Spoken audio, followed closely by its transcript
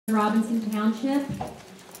Robinson Township.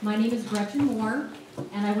 My name is Gretchen Moore,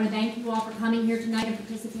 and I want to thank you all for coming here tonight and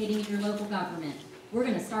participating in your local government. We're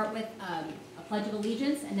going to start with a Pledge of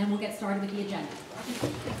Allegiance, and then we'll get started with the agenda.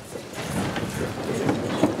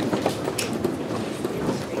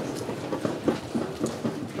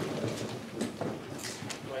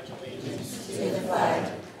 To the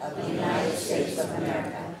flag of the United States of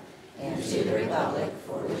America and to the republic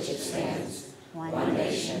for which it stands, one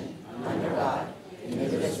nation, under God,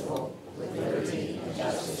 indivisible, with liberty and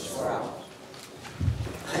justice for all.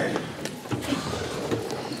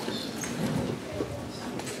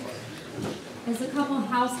 As a couple of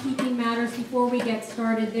housekeeping matters before we get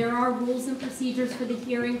started, there are rules and procedures for the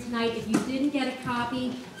hearing tonight. If you didn't get a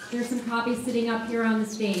copy, there's some copies sitting up here on the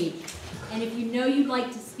stage. And if you know you'd like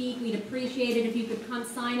to speak, we'd appreciate it if you could come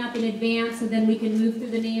sign up in advance so then we can move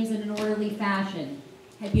through the names in an orderly fashion.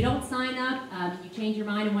 If you don't sign up, you change your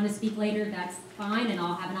mind and want to speak later, that's fine, and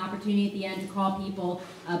I'll have an opportunity at the end to call people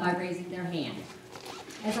by raising their hand.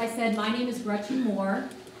 As I said, my name is Gretchen Moore.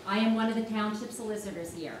 I am one of the township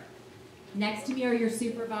solicitors here. Next to me are your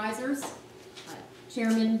supervisors,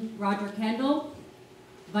 Chairman Roger Kendall,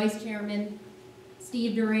 Vice Chairman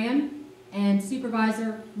Steve Duran, and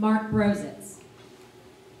Supervisor Mark Brozitz.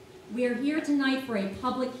 We are here tonight for a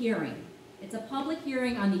public hearing. It's a public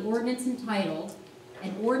hearing on the ordinance entitled,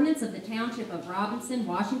 An Ordinance of the Township of Robinson,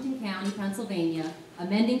 Washington County, Pennsylvania,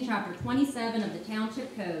 amending Chapter 27 of the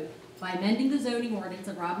Township Code by amending the zoning ordinance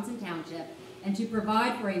of Robinson Township and to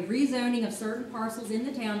provide for a rezoning of certain parcels in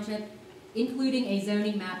the township, including a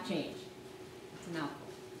zoning map change. It's a mouthful.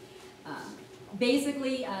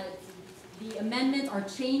 Basically, the amendments are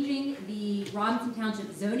changing the Robinson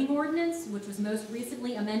Township zoning ordinance, which was most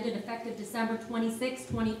recently amended effective December 26,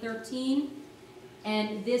 2013.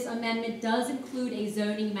 And this amendment does include a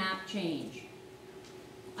zoning map change.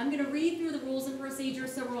 I'm going to read through the rules and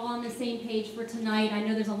procedures so we're all on the same page for tonight. I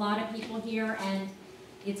know there's a lot of people here and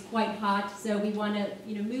it's quite hot, so we want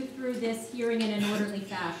to move through this hearing in an orderly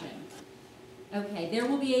fashion. Okay, there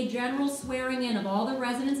will be a general swearing in of all the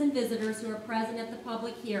residents and visitors who are present at the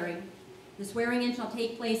public hearing. The swearing in shall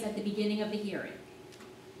take place at the beginning of the hearing.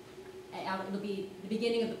 It will be the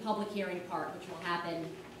beginning of the public hearing part, which will happen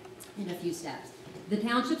in a few steps. The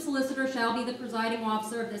township solicitor shall be the presiding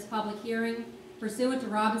officer of this public hearing. Pursuant to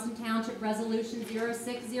Robinson Township Resolution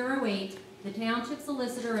 0608, the township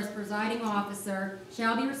solicitor as presiding officer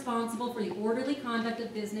shall be responsible for the orderly conduct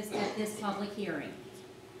of business at this public hearing.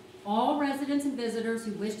 All residents and visitors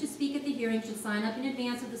who wish to speak at the hearing should sign up in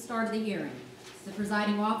advance of the start of the hearing. The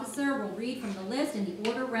presiding officer will read from the list in the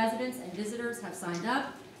order residents and visitors have signed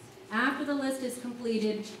up. After the list is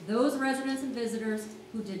completed, those residents and visitors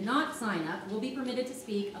who did not sign up will be permitted to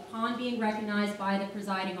speak upon being recognized by the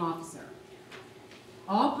presiding officer.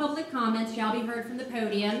 All public comments shall be heard from the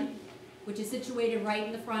podium, which is situated right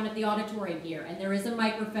in the front of the auditorium here, and there is a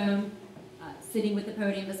microphone sitting with the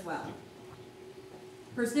podium as well.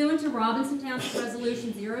 Pursuant to Robinson Township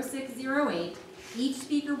Resolution 0608, each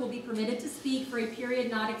speaker will be permitted to speak for a period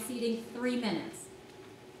not exceeding 3 minutes.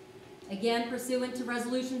 Again, pursuant to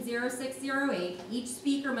Resolution 0608, each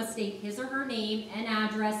speaker must state his or her name and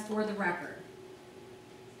address for the record.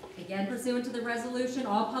 Again, pursuant to the resolution,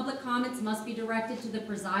 all public comments must be directed to the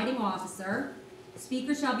presiding officer.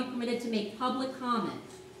 Speakers shall be permitted to make public comment.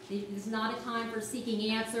 This is not a time for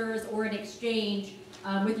seeking answers or an exchange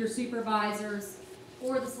with your supervisors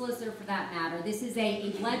or the solicitor for that matter. This is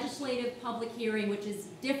a legislative public hearing, which is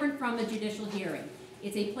different from a judicial hearing.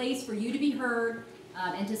 It's a place for you to be heard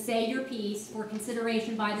and to say your piece for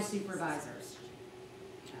consideration by the supervisors.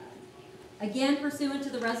 Again, pursuant to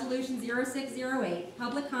the Resolution 0608,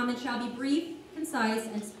 public comment shall be brief, concise,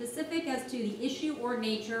 and specific as to the issue or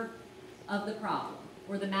nature of the problem,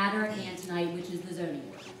 or the matter at hand tonight, which is the zoning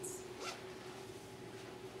ordinance.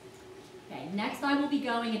 Okay, next I will be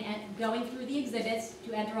going through the exhibits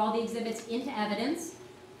to enter all the exhibits into evidence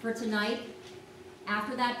for tonight.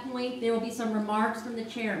 After that point, there will be some remarks from the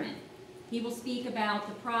chairman. He will speak about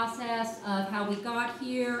the process of how we got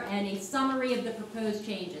here and a summary of the proposed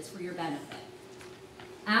changes for your benefit.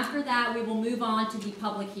 After that, we will move on to the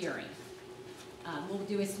public hearing. We'll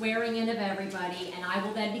do a swearing in of everybody, and I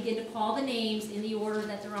will then begin to call the names in the order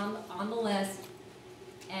that they're on the list,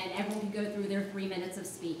 and everyone can go through their 3 minutes of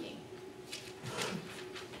speaking.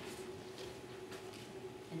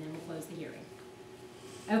 And then we'll close the hearing.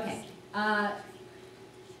 Okay.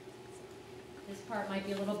 This part might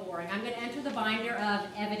be a little boring. I'm going to enter the binder of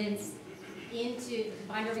evidence into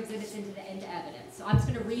exhibits into evidence. So I'm just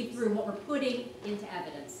going to read through what we're putting into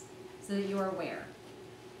evidence so that you are aware.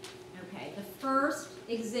 Okay, the first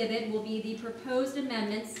exhibit will be the proposed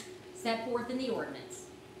amendments set forth in the ordinance.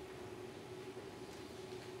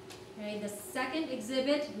 Okay, the second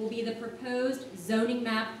exhibit will be the proposed zoning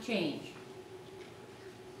map change.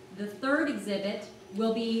 The third exhibit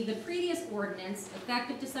will be the previous ordinance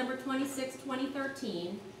effective December 26,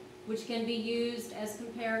 2013, which can be used as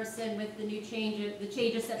comparison with the new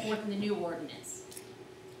changes set forth in the new ordinance.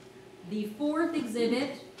 The fourth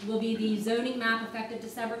exhibit will be the zoning map effective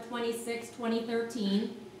December 26,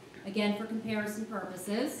 2013, again for comparison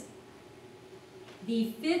purposes.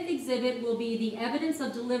 The fifth exhibit will be the evidence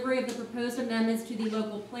of delivery of the proposed amendments to the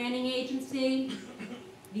local planning agency.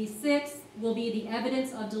 The sixth will be the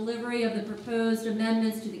evidence of delivery of the proposed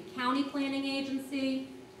amendments to the county planning agency.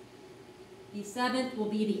 The seventh will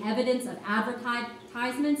be the evidence of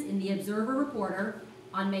advertisements in the Observer Reporter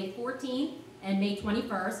on May 14th and May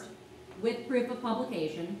 21st with proof of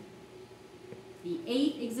publication. The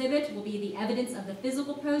eighth exhibit will be the evidence of the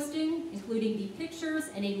physical posting, including the pictures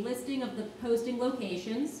and a listing of the posting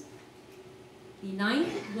locations. The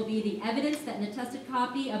ninth will be the evidence that an attested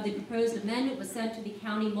copy of the proposed amendment was sent to the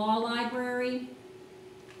county law library.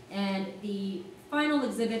 And the final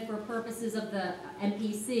exhibit for purposes of the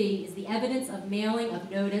MPC is the evidence of mailing of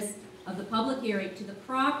notice of the public hearing to the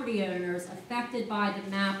property owners affected by the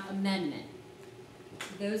map amendment.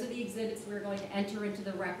 Those are the exhibits we're going to enter into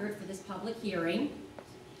the record for this public hearing.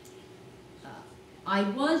 I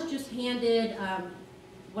was just handed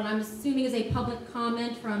what I'm assuming is a public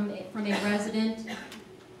comment from a resident,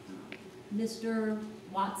 Mr.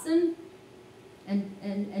 Watson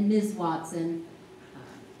and Ms. Watson.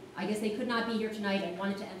 I guess they could not be here tonight and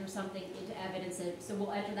wanted to enter something into evidence, so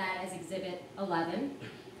we'll enter that as Exhibit 11.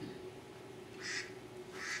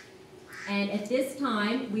 And at this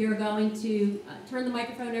time, we are going to turn the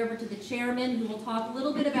microphone over to the chairman, who will talk a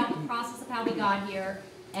little bit about the process of how we got here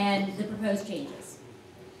and the proposed changes.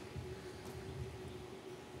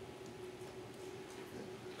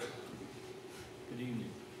 Good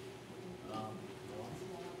evening.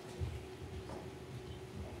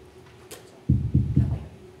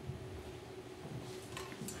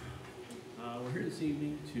 We're here this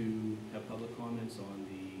evening to have public comments on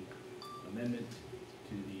the amendment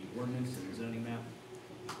to the ordinance and the zoning map.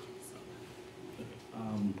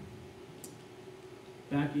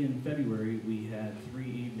 Back in February, we had 3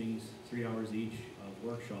 evenings, 3 hours each of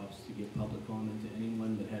workshops to give public comment to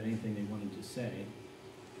anyone that had anything they wanted to say.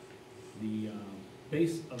 The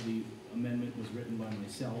base of the amendment was written by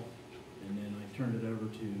myself, and then I turned it over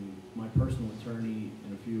to my personal attorney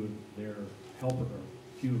and a few of their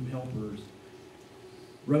helpers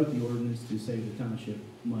wrote the ordinance to save the township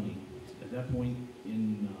money. At that point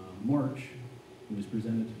in March, it was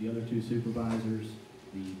presented to the other 2 supervisors,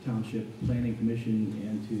 the Township Planning Commission,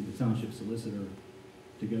 and to the Township Solicitor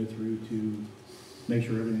to go through to make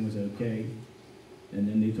sure everything was okay. And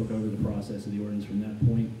then they took over the process of the ordinance from that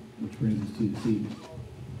point, which brings us to this evening.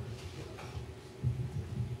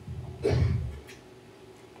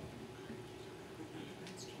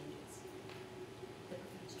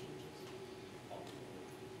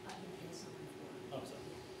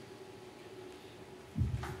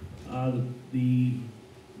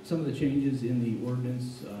 Some of the changes in the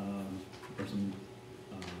ordinance are some,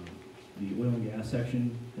 the oil and gas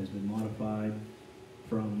section has been modified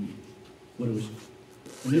from what it was,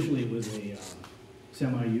 initially it was a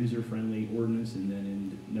semi-user friendly ordinance, and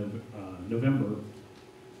then in November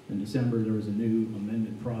and December there was a new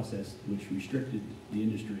amendment process which restricted the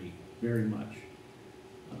industry very much.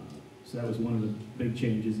 So that was one of the big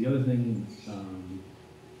changes. The other thing,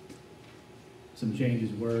 some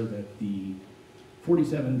changes were that the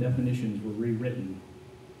 47 definitions were rewritten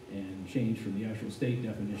and changed from the actual state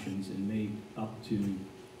definitions and made up to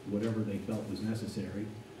whatever they felt was necessary.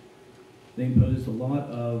 They imposed a lot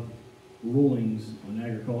of rulings on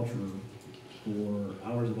agriculture for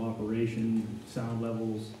hours of operation, sound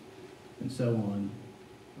levels, and so on,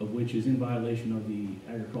 of which is in violation of the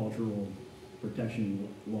agricultural protection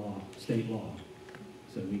law, state law.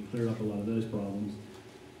 So we cleared up a lot of those problems.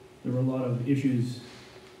 There were a lot of issues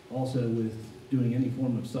also with doing any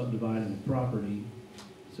form of subdividing of property,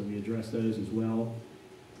 so we addressed those as well,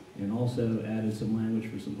 and also added some language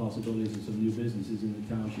for some possibilities of some new businesses in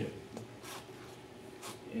the township.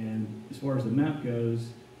 And as far as the map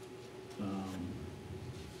goes,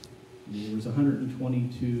 there was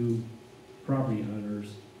 122 property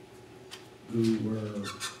owners who were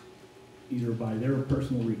either by their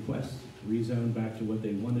personal request rezoned back to what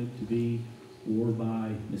they wanted to be, or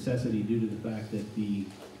by necessity due to the fact that the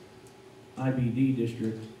IBD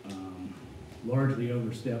district largely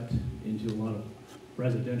overstepped into a lot of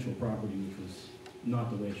residential property, which was not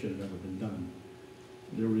the way it should have ever been done.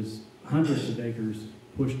 There was hundreds of acres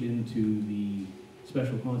pushed into the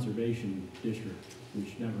special conservation district,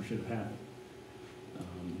 which never should have happened.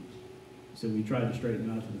 So we tried to straighten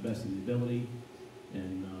it out to the best of the ability,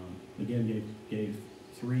 and again, gave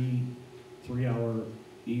three-hour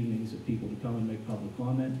evenings of people to come and make public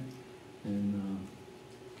comment, and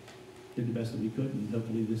did the best that we could, and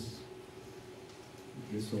hopefully this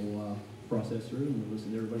will process through, and we'll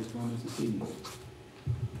listen to everybody's comments this evening.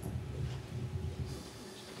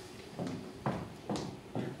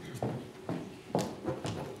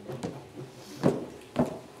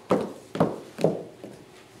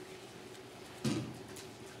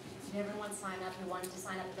 Did everyone sign up who wanted to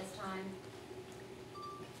sign up at this time?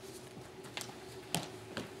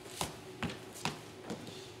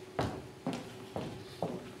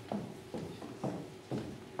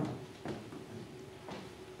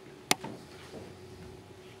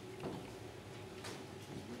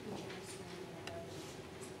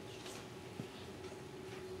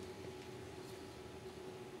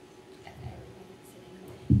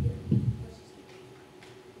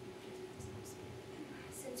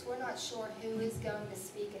 Since we're not sure who is going to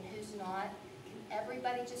speak and who's not, can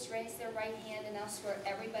everybody just raise their right hand and I'll swear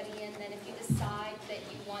everybody in. Then if you decide that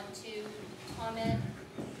you want to comment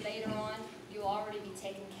later on, you'll already be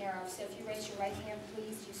taken care of. So if you raise your right hand,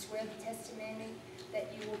 please, you swear the testimony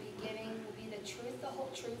that you will be giving will be the truth, the whole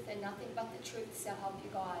truth, and nothing but the truth, so help you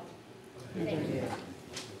God. Thank you.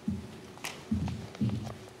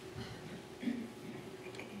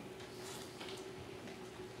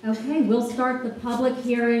 Okay, we'll start the public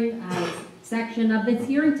hearing section of this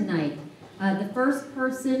hearing tonight. The first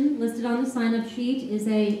person listed on the sign-up sheet is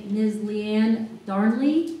a Ms. Leanne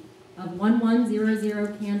Darnley of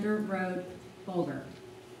 1100 Candor Road, Boulder.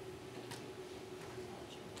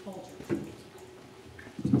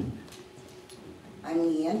 I'm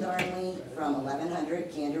Leanne Darnley from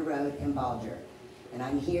 1100 Candor Road in Balger, and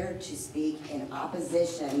I'm here to speak in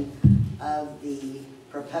opposition of the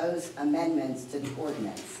proposed amendments to the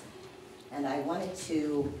ordinance. And I wanted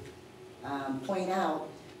to point out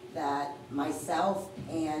that myself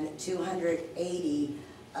and 280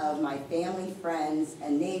 of my family, friends,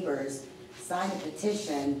 and neighbors signed a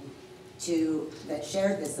petition that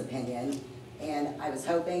shared this opinion, and I was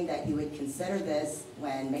hoping that you would consider this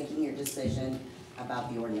when making your decision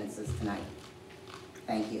about the ordinances tonight.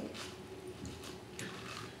 Thank you.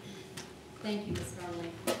 Thank you, Ms.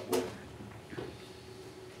 Darnley.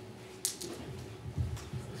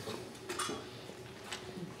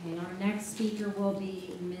 Okay, our next speaker will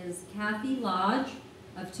be Ms. Kathy Lodge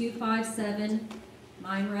of 257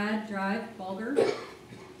 Meinrad Drive, Boulder.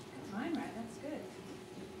 Meinrad, that's good.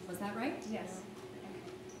 Was that right? Yes.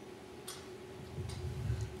 Okay.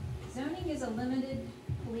 Zoning is a limited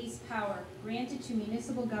police power granted to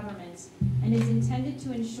municipal governments and is intended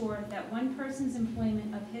to ensure that one person's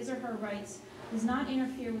employment of his or her rights does not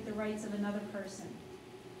interfere with the rights of another person.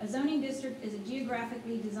 A zoning district is a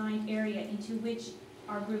geographically designed area into which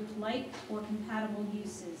are grouped like or compatible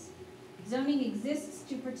uses. Zoning exists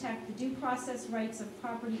to protect the due process rights of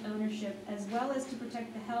property ownership as well as to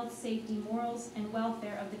protect the health, safety, morals, and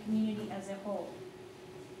welfare of the community as a whole.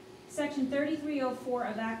 Section 3304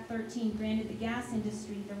 of Act 13 granted the gas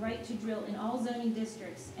industry the right to drill in all zoning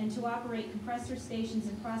districts and to operate compressor stations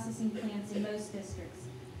and processing plants in most districts.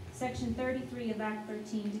 Section 33 of Act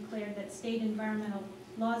 13 declared that state environmental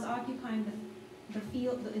laws occupying the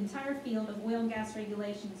entire field of oil and gas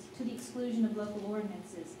regulations to the exclusion of local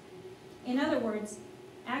ordinances. In other words,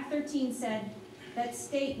 Act 13 said that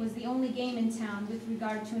state was the only game in town with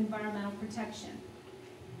regard to environmental protection.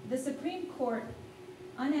 The Supreme Court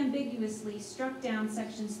unambiguously struck down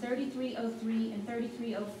sections 3303 and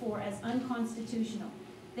 3304 as unconstitutional.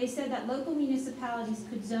 They said that local municipalities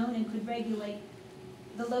could zone and could regulate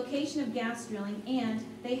the location of gas drilling, and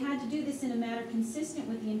they had to do this in a manner consistent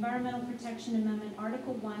with the Environmental Protection Amendment,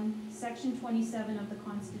 Article 1, Section 27 of the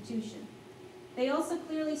Constitution. They also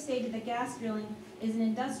clearly stated that gas drilling is an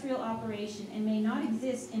industrial operation and may not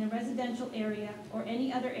exist in a residential area or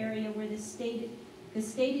any other area where the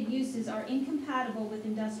stated uses are incompatible with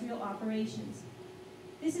industrial operations.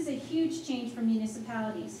 This is a huge change for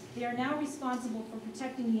municipalities. They are now responsible for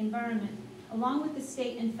protecting the environment, along with the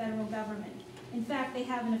state and federal government. In fact, they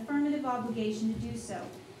have an affirmative obligation to do so.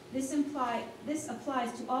 This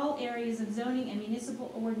applies to all areas of zoning and municipal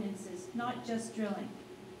ordinances, not just drilling.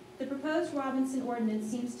 The proposed Robinson ordinance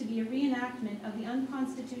seems to be a reenactment of the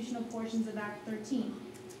unconstitutional portions of Act 13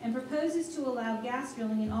 and proposes to allow gas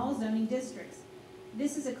drilling in all zoning districts.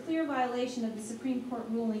 This is a clear violation of the Supreme Court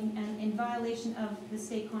ruling and in violation of the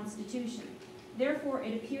state constitution. Therefore,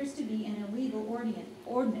 it appears to be an illegal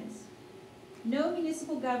ordinance. No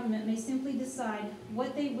municipal government may simply decide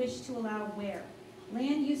what they wish to allow where.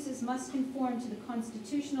 land uses must conform to the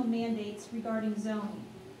constitutional mandates regarding zoning,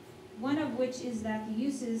 one of which is that the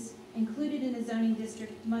uses included in the zoning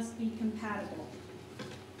district must be compatible.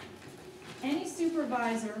 Any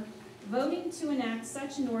supervisor voting to enact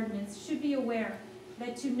such an ordinance should be aware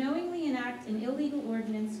that to knowingly enact an illegal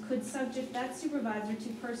ordinance could subject that supervisor to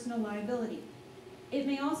personal liability. It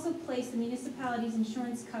may also place the municipality's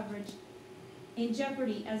insurance coverage in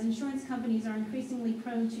jeopardy, as insurance companies are increasingly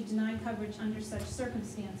prone to deny coverage under such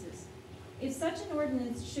circumstances. If such an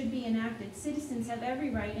ordinance should be enacted, citizens have every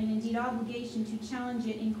right and indeed obligation to challenge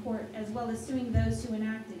it in court, as well as suing those who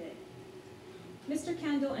enacted it. Mr.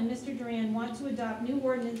 Kendall and Mr. Duran want to adopt new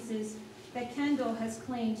ordinances that Kendall has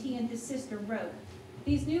claimed he and his sister wrote.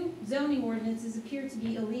 These new zoning ordinances appear to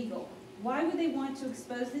be illegal. Why would they want to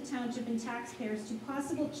expose the township and taxpayers to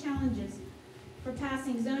possible challenges for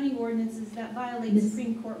passing zoning ordinances that violate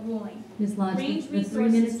Supreme Court ruling? Ms. Lodge, Range the 3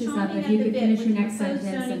 minutes resources is up. chomping If at you the could bit finish with your next proposed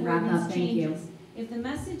sentence zoning and wrap up, ordinance thank you. changes. If the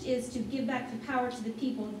message is to give back the power to the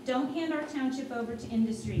people, don't hand our township over to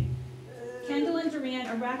industry. Kendall and Duran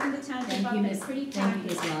are wrapping the township Thank up you, in Ms. pretty Thank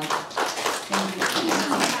you, package. Ms. Lodge. Thank you.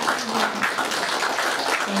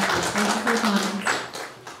 Thank you for your comments.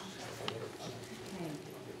 Okay.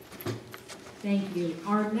 Thank you.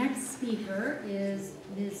 Our next speaker is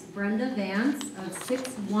Ms. Brenda Vance of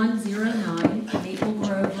 6109 Maple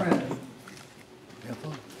Grove Road.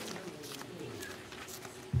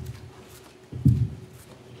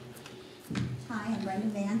 Hi, I'm Brenda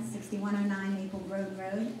Vance, 6109 Maple Grove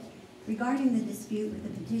Road. Regarding the dispute with the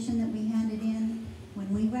petition that we handed in,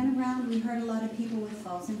 when we went around, we heard a lot of people with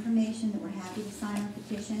false information that were happy to sign our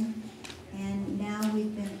petition, and now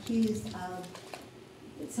we've been accused of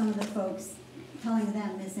some of the folks telling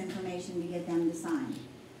them misinformation to get them to sign.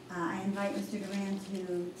 I invite Mr. Duran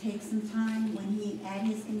to take some time when he, at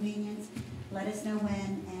his convenience, let us know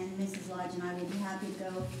when, and Mrs. Lodge and I will be happy to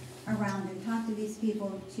go around and talk to these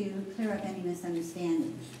people to clear up any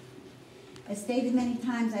misunderstandings. As stated many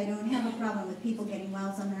times, I don't have a problem with people getting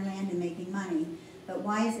wells on their land and making money, but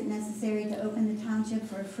why is it necessary to open the township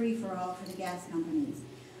for a free-for-all for the gas companies?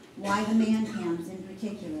 Why the man camps in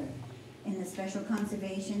particular in the special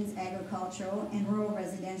conservations, agricultural, and rural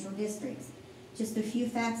residential districts? Just a few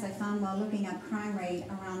facts I found while looking up crime rate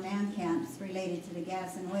around man camps related to the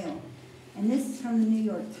gas and oil. And this is from the New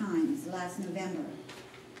York Times last November.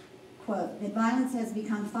 Quote, that violence has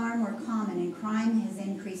become far more common and crime has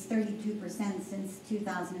increased 32% since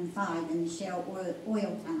 2005 in the shale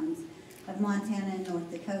oil towns of Montana and North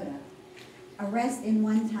Dakota. Arrest in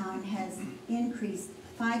one town has increased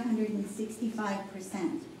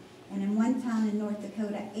 565%, and in one town in North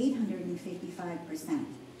Dakota, 855%.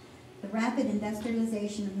 The rapid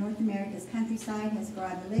industrialization of North America's countryside has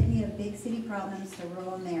brought a litany of big city problems to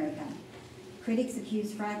rural America. Critics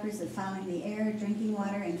accuse frackers of fouling the air, drinking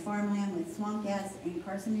water, and farmland with swamp gas and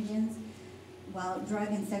carcinogens, while drug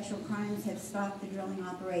and sexual crimes have stopped the drilling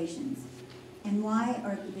operations. And why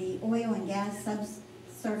are the oil and gas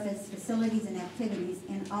subsurface facilities and activities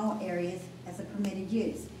in all areas as a permitted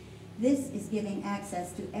use? This is giving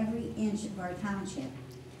access to every inch of our township.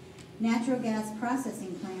 Natural gas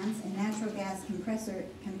processing plants and natural gas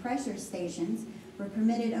compressor stations were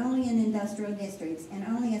permitted only in industrial districts and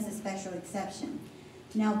only as a special exception.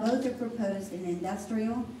 Now both are proposed in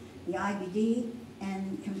industrial, the IBD,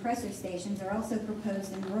 and compressor stations are also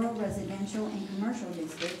proposed in rural residential and commercial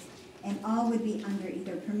districts, and all would be under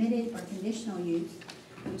either permitted or conditional use,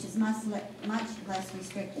 which is much less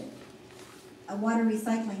restrictive. Water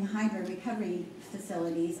recycling hydro recovery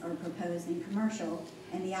facilities are proposed in commercial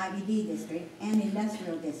and the IBD district and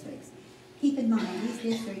industrial districts. Keep in mind, these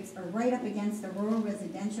districts are right up against the rural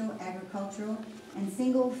residential, agricultural, and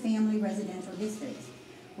single-family residential districts.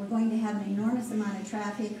 We're going to have an enormous amount of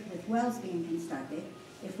traffic with wells being constructed.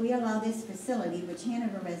 If we allow this facility, which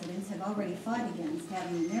Hanover residents have already fought against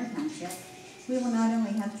having in their township, we will not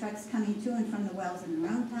only have trucks coming to and from the wells in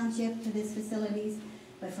their own township to these facilities,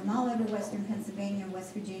 but from all over western Pennsylvania,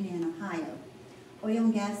 West Virginia, and Ohio. Oil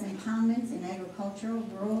and gas impoundments in agricultural,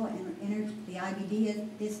 rural, and the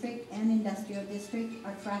IBD district and industrial district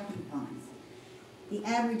are fracking ponds. The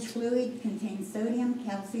average fluid contains sodium,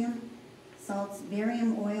 calcium, salts,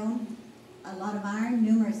 barium, oil, a lot of iron,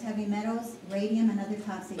 numerous heavy metals, radium, and other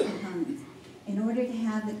toxic components. In order to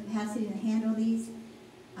have the capacity to handle these,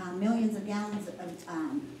 millions of gallons of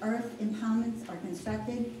earth impoundments are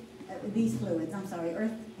constructed. These fluids,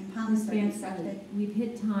 earth impoundments are constructed. We've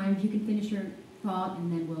hit time. If you can finish your thought,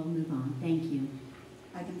 and then we'll move on. Thank you.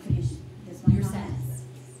 I can finish this one. Your sentence.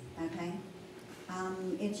 Okay.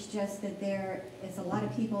 It's just that there is a lot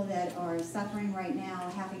of people that are suffering right now,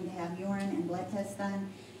 having to have urine and blood tests done.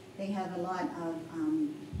 They have a lot of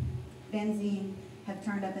benzene have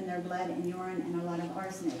turned up in their blood and urine, and a lot of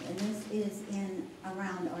arsenic. And this is in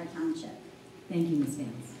around our township. Thank you, Ms.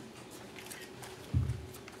 Vance.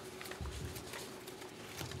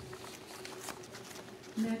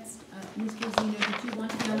 Next, Mr. Zeno, did you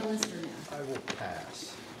want to be on the list or no? I will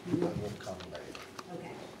pass. I will come later.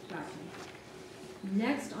 Okay, gotcha.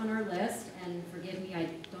 Next on our list, and forgive me, I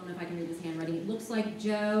don't know if I can read this handwriting, it looks like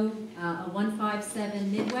Joe, a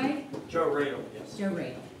 157 Midway. Joe Radel, yes. Joe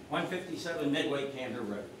Radel. 157 Midway, Cantor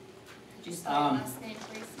Road. Could you spell your last name,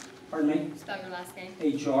 please? Pardon me? Spell your last name.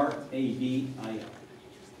 H-R-A-D-I-L.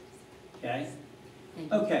 Okay?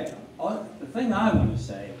 Thank you. Okay, the thing I want to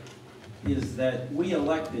say is that we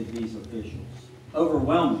elected these officials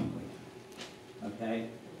overwhelmingly, okay?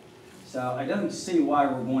 So I don't see why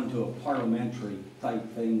we're going to a parliamentary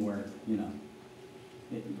type thing where, you know,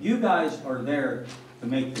 you guys are there to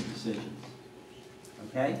make the decisions,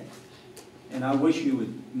 okay? And I wish you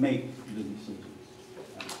would make the decisions.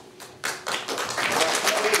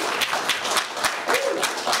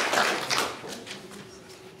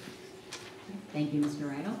 Thank you, Mr.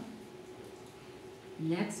 Radel.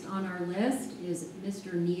 Next on our list is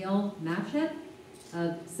Mr. Neil Matchett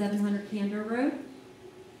of 700 Candor Road.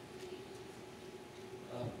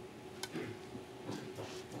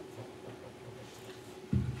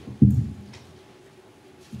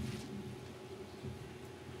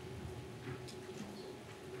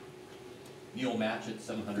 Neil Matchett,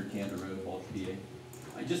 700 Candor Road, Balch, PA.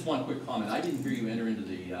 I just want a quick comment. I didn't hear you enter into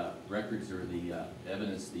the records or the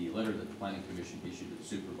evidence, the letter that the Planning Commission issued to the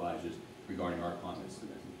supervisors regarding our comments to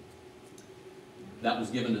them. That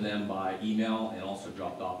was given to them by email and also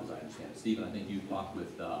dropped off, as I understand it. Stephen, I think you talked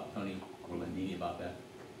with Tony Orlandini about that.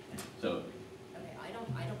 So. Okay, I don't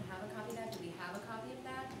have a copy of that. Do we have a copy of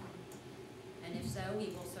that? And if so,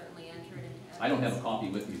 we will certainly enter it into evidence. I don't have a copy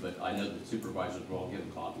with me, but I know that the supervisors were all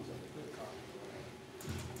given copies of it.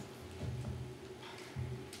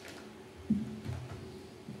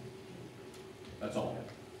 That's all I have.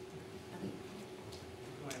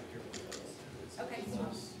 Okay.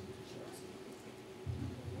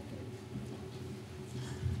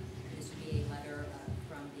 This would be a letter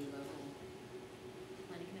from the local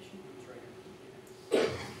planning commission.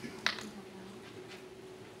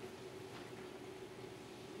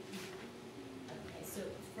 Okay, so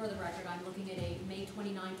for the record, I'm looking at a May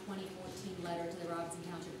 29, 2014 letter to the Robinson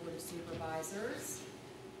Township Board of Supervisors,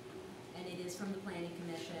 and it is from the Planning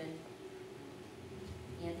Commission.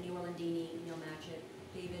 Anthony Orlandini, Neil Matchett,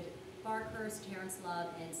 David Barkhurst, Terrence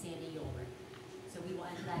Love, and Sandy Ulrich. So we will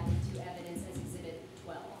enter that into evidence as Exhibit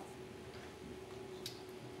 12.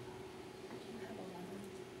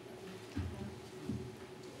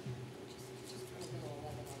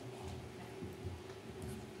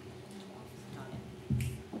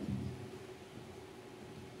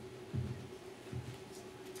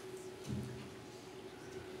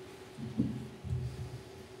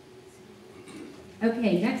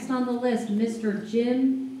 Okay, next on the list, Mr.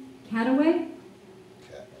 Jim Cataway?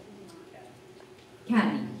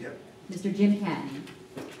 Catney. Yep. Mr. Jim Catney.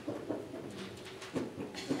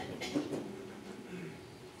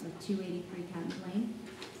 Of 283 Catney Lane.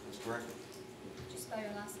 That's correct. Could you spell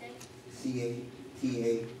your last name?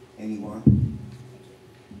 C-A-T-A-N-E-Y.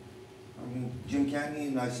 I'm Jim Catney,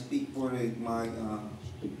 and I speak for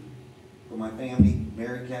my family,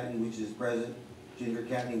 Mary Catney, which is present, Ginger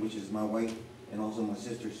Catney, which is my wife, and also my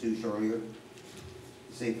sister, Sue Charlier. At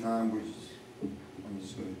the same time, I'm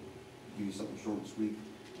just going to give you something short and sweet.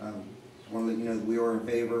 I want to let you know that we are in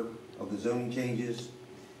favor of the zoning changes,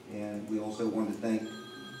 and we also want to thank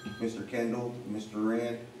Mr. Kendall and Mr.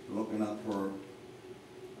 Rand for looking out for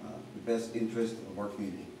the best interest of our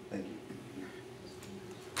community. Thank you.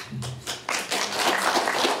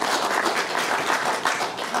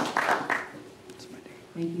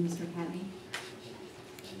 Thank you, Mr. Catney.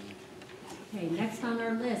 Okay, next on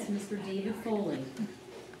our list, Mr. David Foley,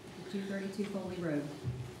 232 Foley Road.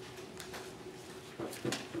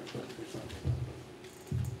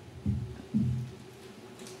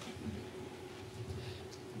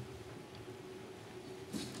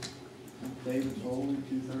 David Foley,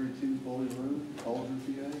 232 Foley Road, Alder,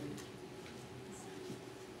 PA.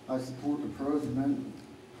 I support the proposed amendment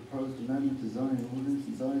to zoning ordinance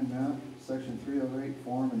and zoning map, section 308,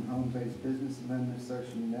 farm and home-based business amendment,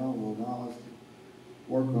 section L will allow us to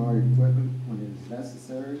work on our equipment when it is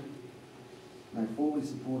necessary. And I fully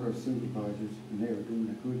support our supervisors, and they are doing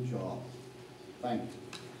a good job. Thank you.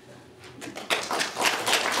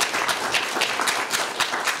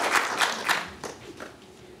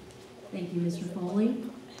 Thank you, Mr. Foley.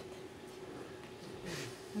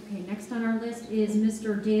 Okay, next on our list is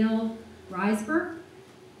Mr. Dale Reisberg,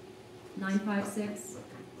 956.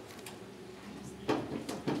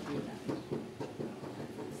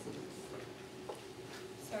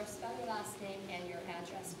 Sir, spell your last name and your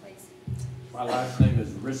address, please. My last name is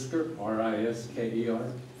Risker, R-I-S-K-E-R,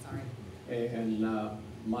 Sorry. and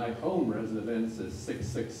my home residence is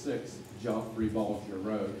 666 Joffrey Balger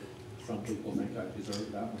Road. Some people think I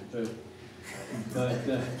deserve that one too. But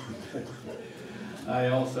I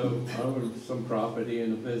also own some property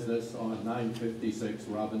in a business on 956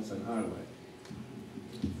 Robinson Highway,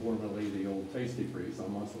 formerly the old Tasty Freeze.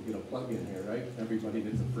 I'm also get a plug in here, right? Everybody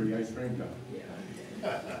gets a free ice cream cone.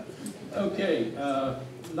 Okay,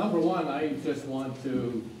 number one, I just want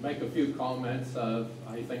to make a few comments. I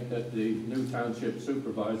think that the new township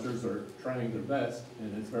supervisors are trying their best,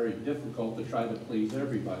 and it's very difficult to try to please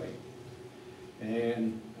everybody.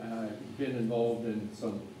 And I've been involved in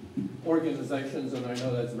some organizations, and I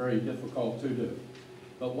know that's very difficult to do.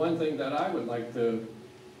 But one thing that I would like to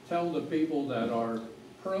tell the people that are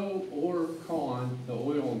pro or con the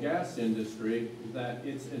oil and gas industry, that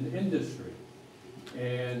it's an industry.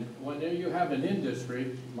 And when you have an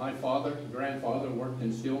industry, my grandfather worked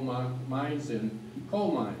in steel mines and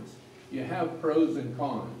coal mines. You have pros and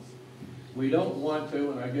cons. We don't want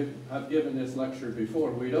to, and I've given this lecture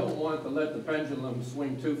before, we don't want to let the pendulum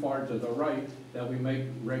swing too far to the right, that we make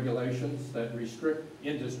regulations that restrict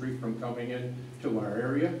industry from coming in to our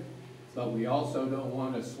area, but we also don't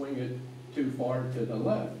want to swing it too far to the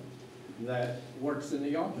left that works in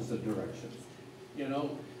the opposite direction. You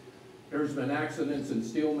know, there's been accidents in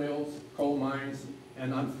steel mills, coal mines,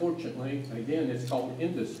 and unfortunately, again, it's called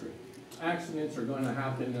industry. Accidents are going to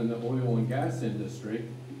happen in the oil and gas industry,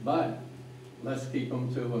 but let's keep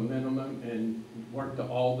them to a minimum and work to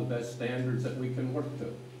all the best standards that we can work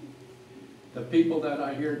to. The people that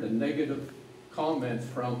I hear the negative comments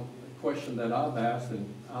from, the question that I've asked in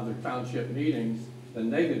other township meetings, the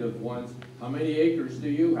negative ones, how many acres do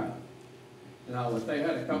you have? Now, if they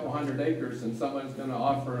had a couple hundred acres and someone's going to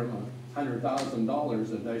offer them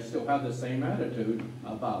 $100,000, and they still have the same attitude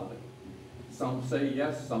about it. Some say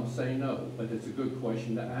yes, some say no, but it's a good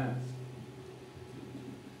question to ask.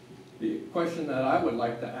 The question that I would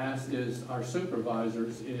like to ask is our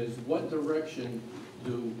supervisors is what direction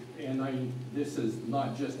this is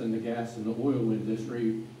not just in the gas and the oil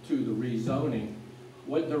industry, to the rezoning,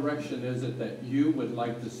 what direction is it that you would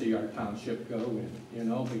like to see our township go in? You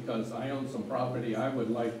know, because I own some property, I would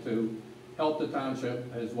like to help the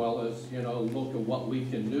township as well as, you know, look at what we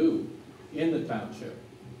can do in the township.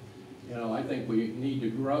 You know, I think we need to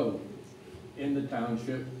grow in the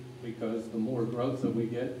township, because the more growth that we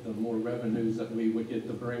get, the more revenues that we would get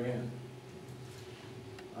to bring in.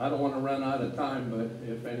 I don't want to run out of time, but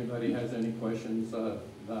if anybody has any questions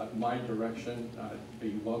about my direction, I'd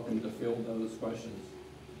be welcome to field those questions.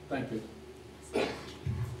 Thank you.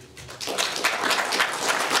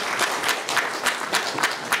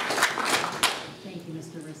 Thank you,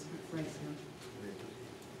 Mr. Reisner.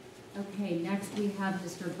 Okay, next we have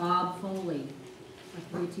Mr. Bob Foley, of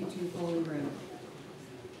 322 Foley Road.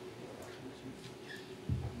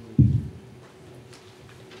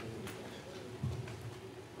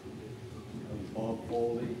 Bob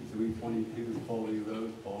Foley, 322 Foley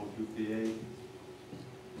Road, Baltimore, PA.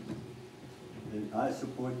 And I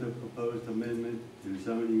support the proposed amendment to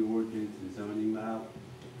zoning ordinance and zoning map.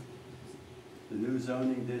 The new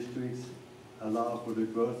zoning districts allow for the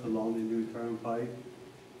growth along the new turnpike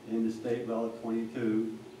in the State Route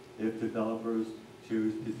 22 if developers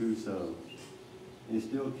choose to do so. It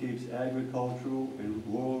still keeps agricultural and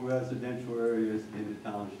rural residential areas in the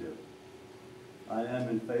township. I am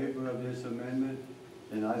in favor of this amendment,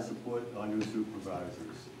 and I support our new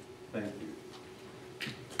supervisors. Thank you.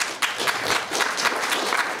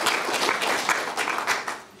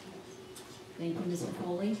 Thank you, Mr.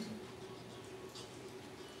 Foley.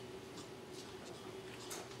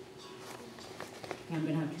 Okay, I'm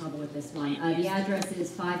going to have trouble with this one. The address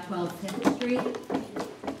is 512 5th Street,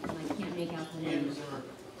 and I can't make out the name.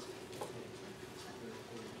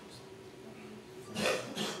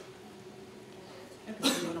 Okay,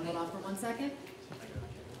 you want to hold off for 1 second?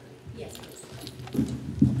 Yes, please.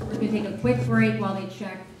 We're going to take a quick break while they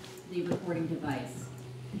check the recording device.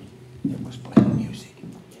 Must play music.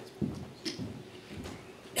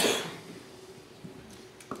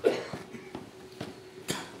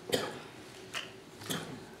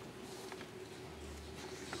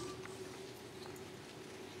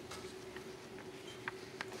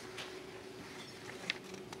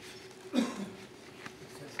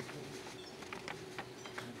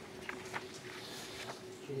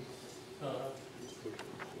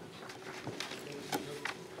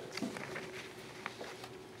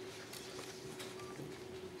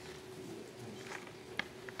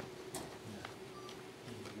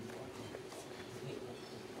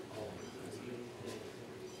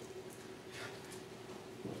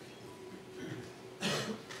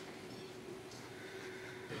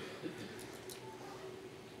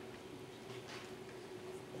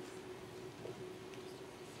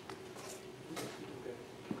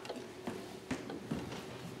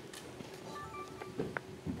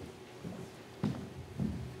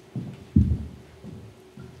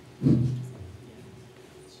 Put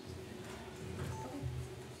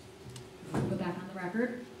back on the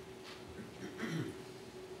record.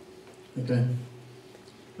 Okay.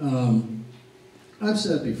 I've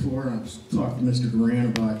said before, I've talked to Mr.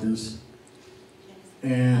 Duran about this,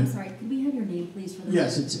 and... I'm sorry, could we have your name, please, for the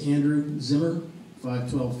Yes, record? it's Andrew Zimmer,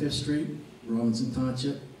 512 Fifth Street, Robinson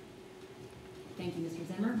Township. Thank you,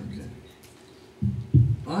 Mr. Zimmer. Okay.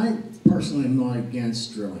 I personally am not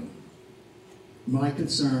against drilling. My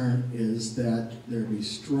concern is that there be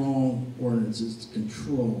strong ordinances to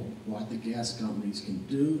control what the gas companies can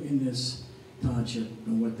do in this township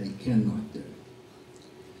and what they cannot do.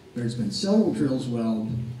 There's been several drills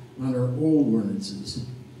welled under old ordinances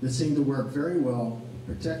that seem to work very well,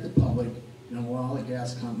 protect the public, and allow the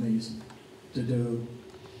gas companies to do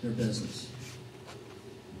their business.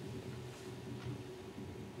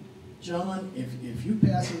 Gentlemen, if you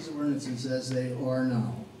pass these ordinances as they are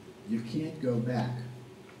now, you can't go back.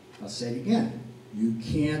 I'll say it again, you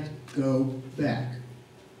can't go back.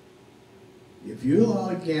 If you allow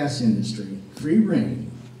the gas industry free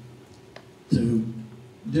rein to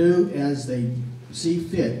do as they see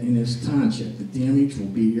fit in this township, the damage will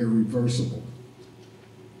be irreversible.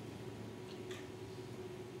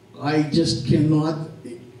 I just cannot,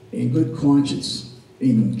 in good conscience,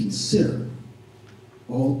 even consider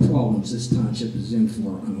all the problems this township is in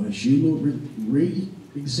for unless you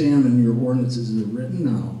re-examine your ordinances as they're written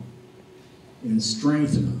now and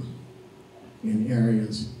strengthen them in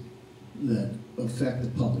areas that affect the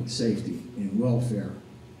public safety and welfare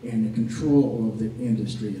and the control of the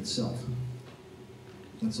industry itself.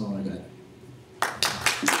 That's all I got.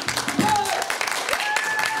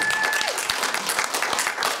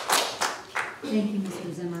 Thank you,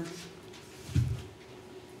 Mr. Zimmer.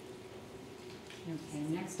 Okay,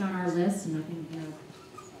 next on our list, nothing, no.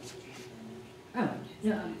 Oh,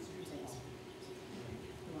 no. The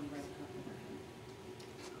one right up there.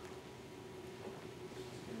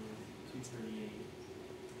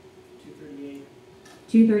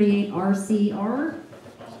 238 RCR.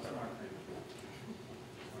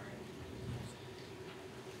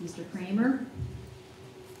 Mr. Kramer.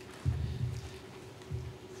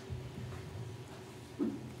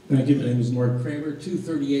 Thank you. My name is Mark Kramer,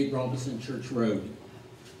 238 Robinson Church Road.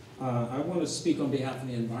 I want to speak on behalf of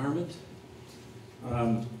the environment.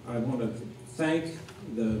 I want to thank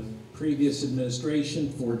the previous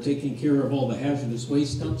administration for taking care of all the hazardous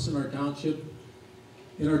waste dumps in our township.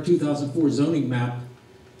 In our 2004 zoning map,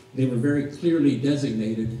 they were very clearly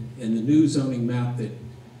designated, and the new zoning map that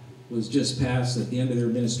was just passed at the end of their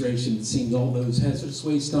administration, it seems all those hazardous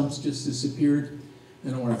waste dumps just disappeared,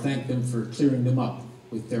 and I want to thank them for clearing them up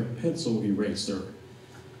with their pencil eraser.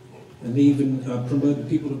 And they even promoted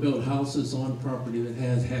people to build houses on property that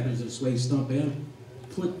has hazardous waste dump and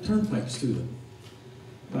put turnpikes to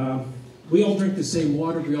them. We all drink the same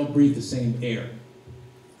water, we all breathe the same air.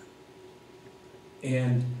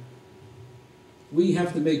 And we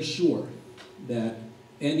have to make sure that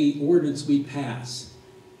any ordinance we pass,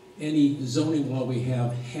 any zoning law we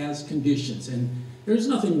have, has conditions. And there's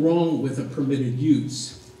nothing wrong with a permitted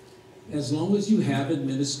use, as long as you have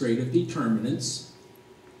administrative determinants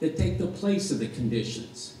that take the place of the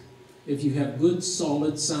conditions. If you have good,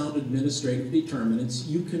 solid, sound administrative determinants,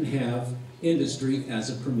 you can have industry as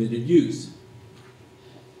a permitted use.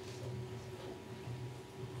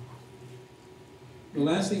 The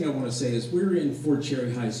last thing I want to say is we're in Fort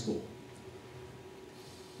Cherry High School.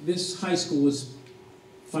 This high school was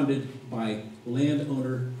funded by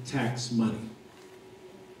landowner tax money.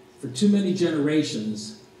 For too many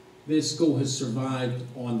generations, this school has survived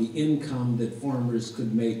on the income that farmers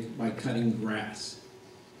could make by cutting grass.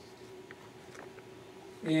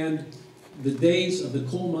 And the days of the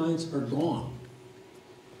coal mines are gone.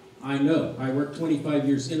 I know, I worked 25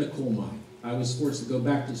 years in a coal mine. I was forced to go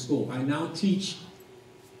back to school. I now teach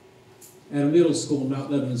at a middle school in Mount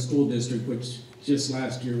Lebanon School District, which just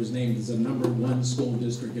last year was named as the #1 school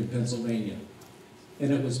district in Pennsylvania.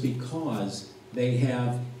 And it was because they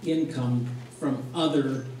have income from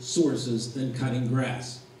other sources than cutting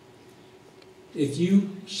grass. If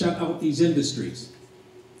you shut out these industries,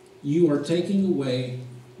 you are taking away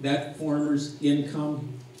that farmer's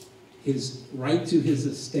income, his right to his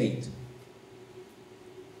estate.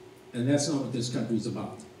 And that's not what this country's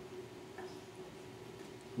about.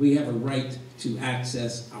 We have a right to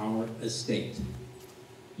access our estate.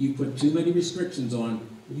 You put too many restrictions on,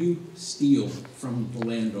 you steal from the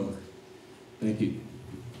landowner. Thank you.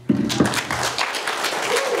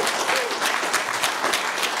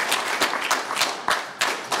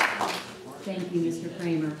 Thank you, Mr.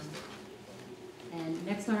 Kramer. And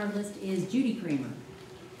next on our list is Judy Kramer.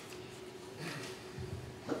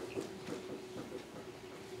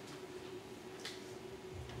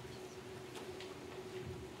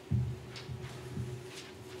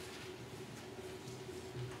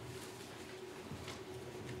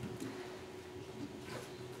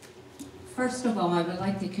 First of all, I would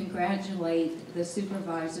like to congratulate the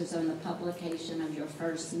supervisors on the publication of your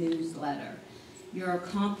first newsletter. Your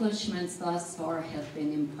accomplishments thus far have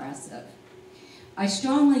been impressive. I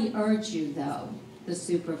strongly urge you, though, the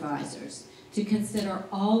supervisors, to consider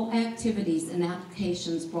all activities and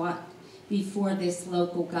applications brought before this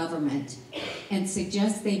local government and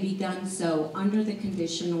suggest they be done so under the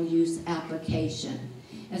conditional use application.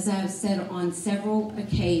 As I have said on several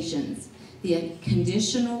occasions, the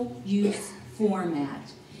conditional use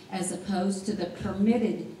format, as opposed to the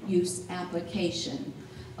permitted use application,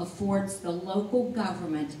 affords the local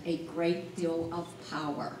government a great deal of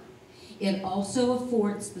power. It also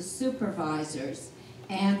affords the supervisors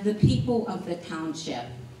and the people of the township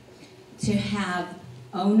to have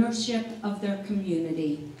ownership of their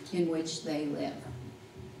community in which they live.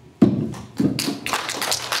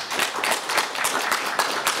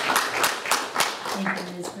 Thank you,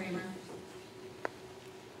 Ms. Kramer.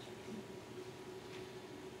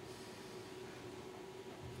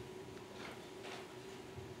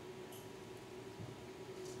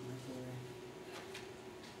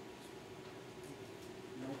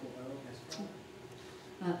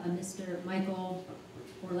 Mr. Michael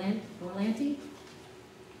Orlanti? You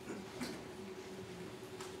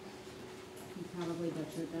probably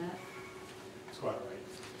butchered that. That's quite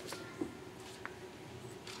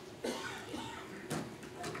right.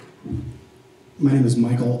 My name is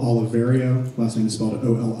Michael Oliverio. Last name is spelled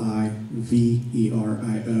O-L-I-V-E-R-I-O.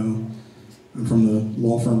 I'm from the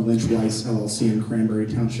law firm Lynch Weiss LLC in Cranberry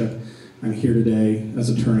Township. I'm here today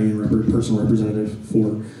as attorney and personal representative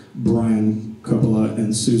for Brian Capola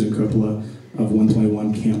and Susan Capola of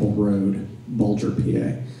 121 Campbell Road, Bulger,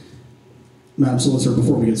 PA. Madam Solicitor,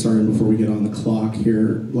 before we get started, before we get on the clock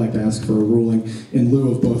here, I'd like to ask for a ruling. In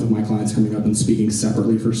lieu of both of my clients coming up and speaking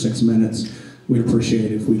separately for 6 minutes, we'd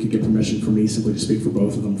appreciate if we could get permission for me simply to speak for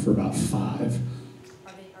both of them for about 5. Are they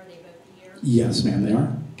both here? Yes, ma'am, they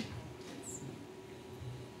are.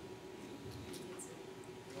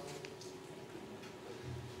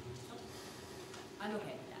 I'm okay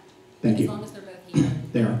with that. Thank you. As long as they're both here.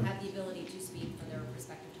 They are. Have the ability to speak for their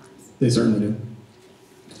respective times. They certainly do.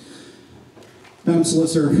 Madam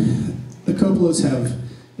Solicitor, the Copolas have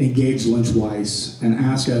engaged Lynch Weiss and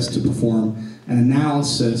asked us to perform an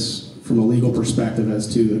analysis from a legal perspective as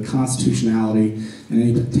to the constitutionality and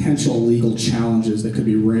any potential legal challenges that could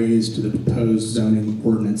be raised to the proposed zoning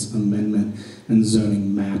ordinance amendment and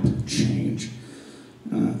zoning map change.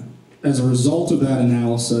 As a result of that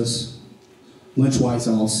analysis, Lynch Weiss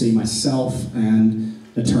LLC, myself, and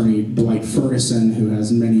attorney Dwight Ferguson, who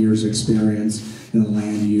has many years of experience in the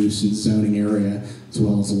land use and zoning area, as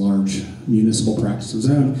well as a large municipal practice of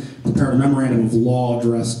zone, prepared a memorandum of law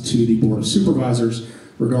addressed to the Board of Supervisors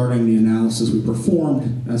regarding the analysis we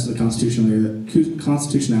performed as to the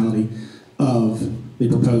constitutionality of the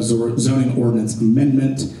proposed zoning ordinance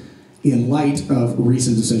amendment in light of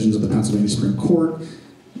recent decisions of the Pennsylvania Supreme Court.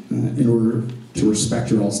 In order to respect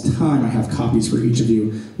your all's time, I have copies for each of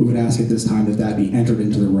you. We would ask at this time that that be entered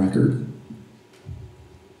into the record.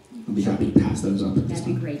 I'll be happy to pass those up at this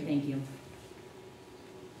time. That'd be great, thank you.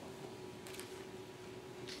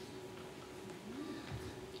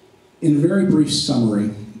 In a very brief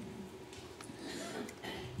summary,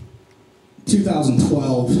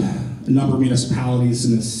 2012, a number of municipalities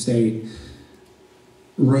in this state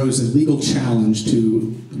rose a legal challenge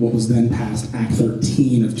to what was then passed Act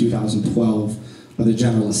 13 of 2012 by the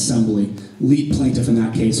General Assembly. Lead plaintiff in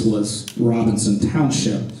that case was Robinson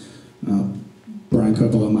Township. Brian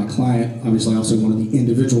Capola, my client, obviously also one of the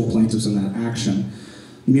individual plaintiffs in that action.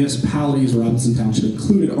 The municipalities, Robinson Township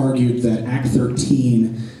included, argued that Act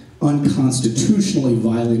 13 unconstitutionally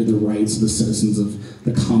violated the rights of the citizens of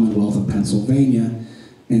the Commonwealth of Pennsylvania,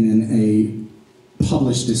 and in a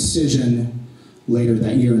published decision later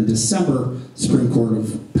that year in December, the Supreme Court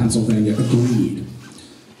of Pennsylvania agreed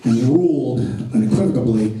and ruled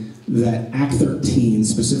unequivocally that Act 13,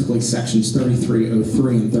 specifically sections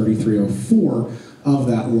 3303 and 3304 of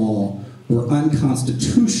that law, were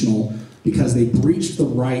unconstitutional because they breached the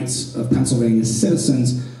rights of Pennsylvania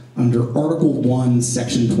citizens under Article 1,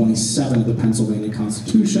 Section 27 of the Pennsylvania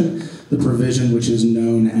Constitution, the provision which is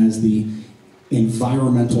known as the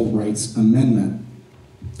Environmental Rights Amendment.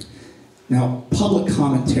 Now, public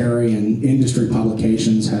commentary and industry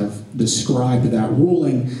publications have described that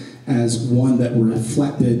ruling as one that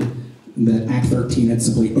reflected that Act 13 had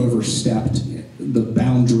simply overstepped the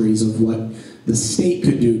boundaries of what the state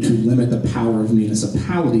could do to limit the power of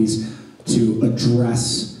municipalities to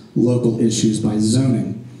address local issues by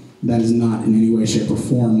zoning. That is not in any way, shape, or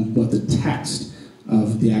form what the text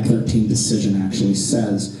of the Act 13 decision actually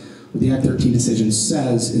says. What the Act 13 decision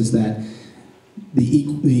says is that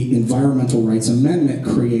The Environmental Rights Amendment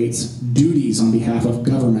creates duties on behalf of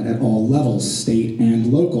government at all levels, state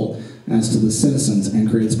and local, as to the citizens, and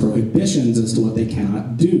creates prohibitions as to what they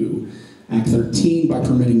cannot do. Act 13, by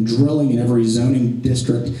permitting drilling in every zoning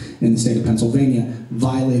district in the state of Pennsylvania,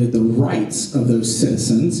 violated the rights of those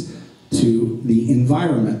citizens to the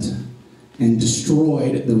environment and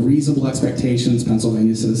destroyed the reasonable expectations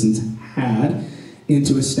Pennsylvania citizens had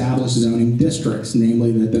into established zoning districts,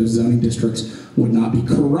 namely that those zoning districts would not be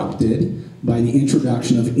corrupted by the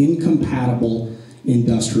introduction of incompatible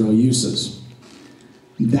industrial uses.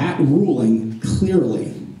 That ruling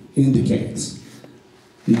clearly indicates,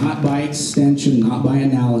 not by extension, not by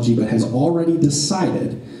analogy, but has already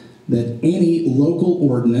decided that any local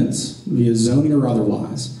ordinance, via zoning or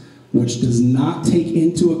otherwise, which does not take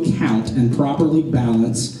into account and properly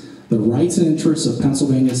balance the rights and interests of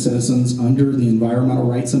Pennsylvania citizens under the Environmental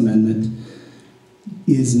Rights Amendment,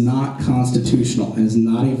 is not constitutional and is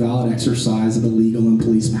not a valid exercise of the legal and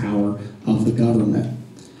police power of the government.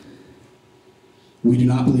 We do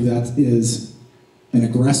not believe that is an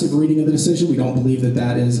aggressive reading of the decision. We don't believe that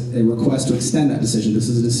that is a request to extend that decision. This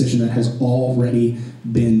is a decision that has already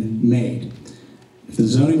been made. If the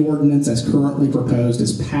zoning ordinance as currently proposed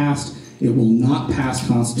is passed, it will not pass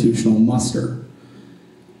constitutional muster.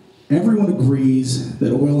 Everyone agrees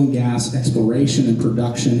that oil and gas exploration and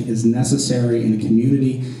production is necessary in a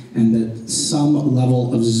community and that some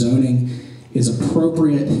level of zoning is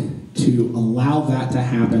appropriate to allow that to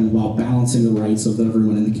happen while balancing the rights of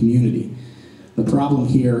everyone in the community. The problem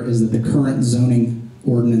here is that the current zoning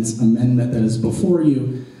ordinance amendment that is before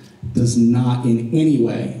you does not in any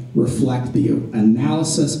way reflect the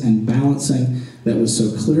analysis and balancing that was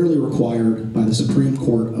so clearly required by the Supreme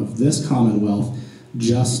Court of this Commonwealth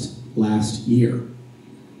just last year.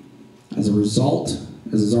 As a result,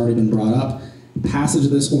 as has already been brought up, passage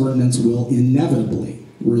of this ordinance will inevitably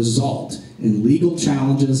result in legal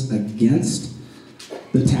challenges against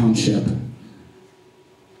the township.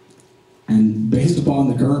 And based upon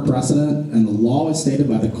the current precedent and the law as stated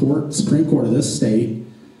by the Supreme Court of this state,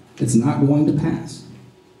 it's not going to pass.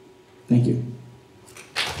 Thank you.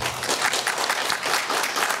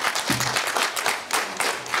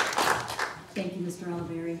 Thank you, Mr.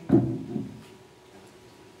 Oliveri.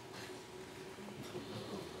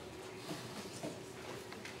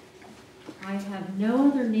 I have no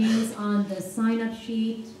other names on the sign-up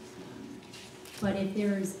sheet, but if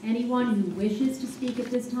there is anyone who wishes to speak at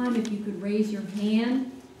this time, if you could raise your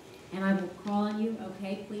hand, and I will call on you.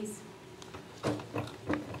 Okay, please.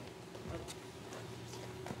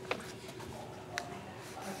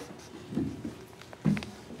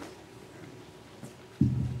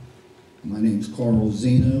 My name's Carl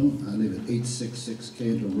Zeno. I live at 866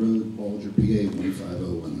 Kendall Road, Bulger, PA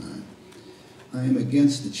 15019. I am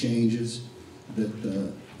against the changes that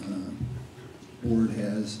the board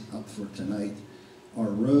has up for tonight. Our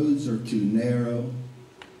roads are too narrow.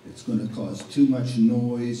 It's going to cause too much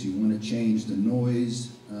noise. You want to change the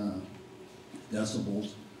noise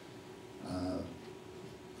decibels.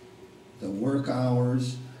 The work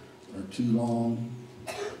hours are too long.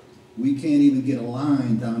 We can't even get a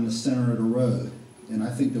line down the center of the road. And I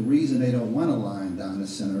think the reason they don't want a line down the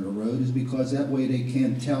center of the road is because that way they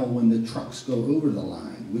can't tell when the trucks go over the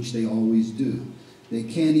line, which they always do. They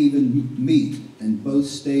can't even meet and both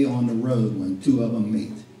stay on the road when two of them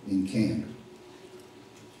meet in candor.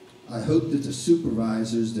 I hope that the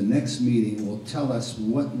supervisors, the next meeting, will tell us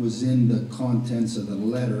what was in the contents of the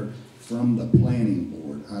letter from the planning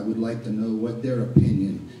board. I would like to know what their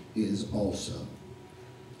opinion is also.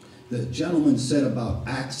 The gentleman said about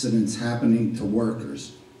accidents happening to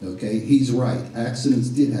workers. Okay, he's right. Accidents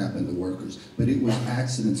did happen to workers, but it was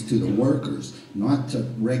accidents to the workers, not to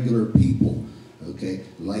regular people. Okay,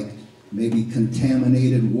 like maybe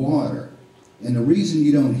contaminated water. And the reason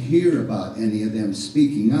you don't hear about any of them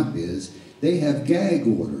speaking up is they have gag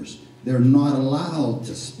orders. They're not allowed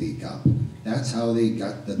to speak up. That's how they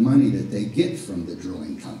got the money that they get from the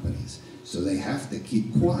drilling companies. So they have to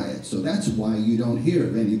keep quiet. So that's why you don't hear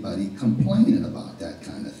of anybody complaining about that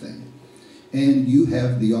kind of thing. And you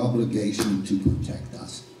have the obligation to protect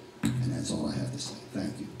us. And that's all I have to say.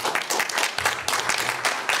 Thank you.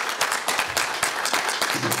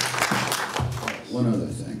 One other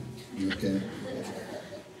thing, okay?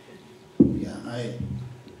 Yeah,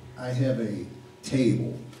 I have a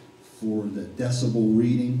table for the decibel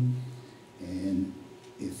reading, and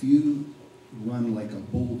if you run like a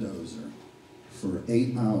bulldozer for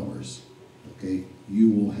 8 hours, okay,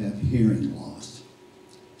 you will have hearing loss.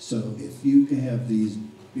 So if you can have these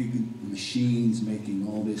big machines making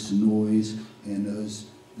all this noise and those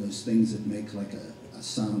things that make like a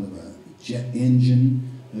sound of a jet engine,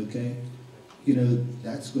 okay? You know,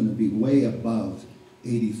 that's going to be way above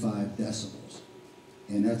 85 decibels,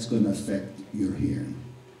 and that's going to affect your hearing.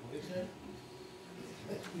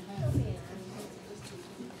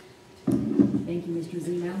 Thank you, Mr.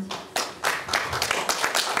 Zeno.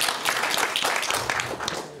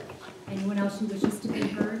 Anyone else who wishes to be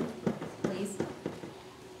heard, please?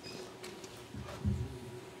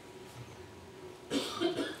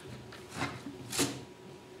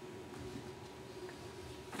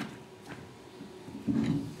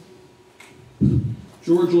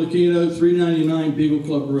 George Lucchino, 399 Beagle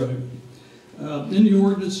Club Road. In the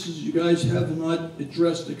ordinances, you guys have not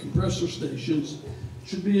addressed the compressor stations. It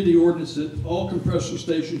should be in the ordinance that all compressor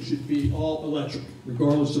stations should be all electric,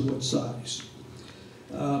 regardless of what size.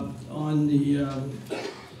 On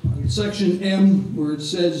section M, where it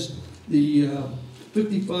says the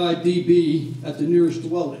 55 dB at the nearest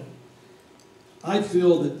dwelling, I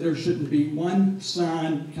feel that there shouldn't be one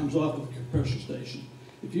sign that comes off of a compressor station.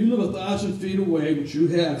 If you live 1,000 feet away, which you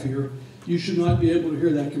have here, you should not be able to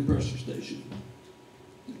hear that compressor station.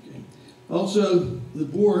 Okay. Also, the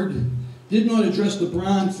board did not address the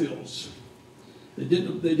brownfields. They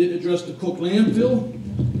didn't address the Cook landfill.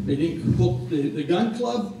 They didn't cook the gun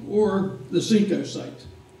club or the Cinco site,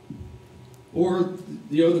 or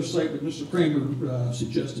the other site that Mr. Kramer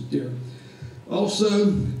suggested there.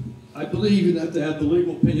 Also, I believe you'd have to have the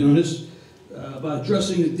legal opinion on this about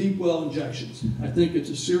addressing the deep well injections. I think it's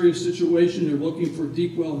a serious situation. They're looking for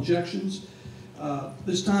deep well injections.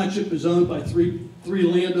 This township is owned by three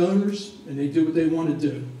landowners, and they do what they want to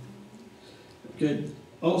do. Okay.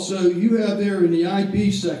 Also, you have there in the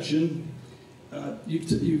IB section,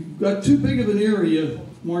 you've got too big of an area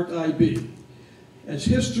marked IB. As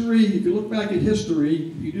history, if you look back at history,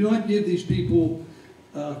 you do not give these people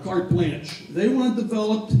carte blanche. They want to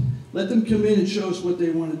develop, let them come in and show us what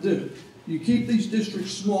they want to do. You keep these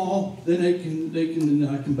districts small, then they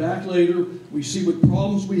can come back later. We see what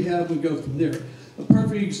problems we have and go from there. A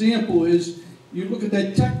perfect example is, you look at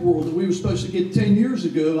that tech world that we were supposed to get 10 years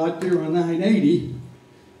ago out there on 980,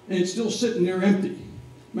 and it's still sitting there empty.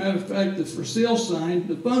 Matter of fact, the for sale sign,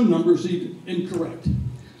 the phone number is even incorrect.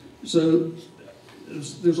 So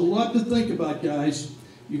there's a lot to think about, guys.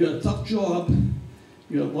 You got a tough job.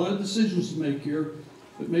 You got a lot of decisions to make here,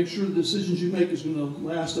 but make sure the decisions you make is going to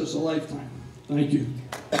last us a lifetime. Thank you.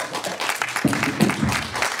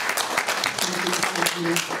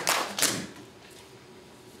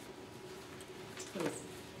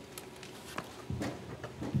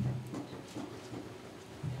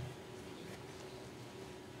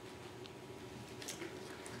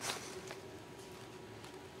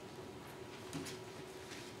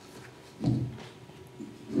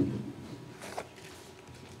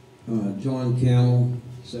 John Camel,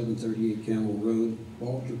 738 Camel Road,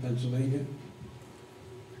 Baltimore, Pennsylvania.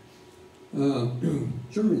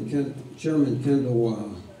 Chairman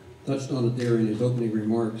Kendall touched on it there in his opening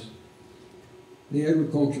remarks. The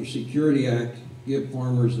Agricultural Security Act gives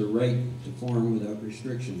farmers the right to farm without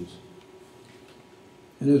restrictions.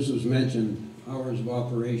 And as was mentioned, hours of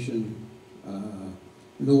operation,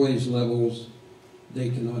 noise levels,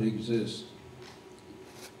 they cannot exist.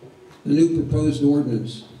 The new proposed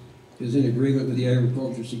ordinance is in agreement with the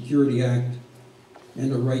Agricultural Security Act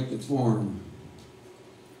and the right to farm.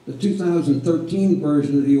 The 2013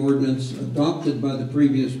 version of the ordinance adopted by the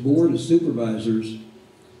previous Board of Supervisors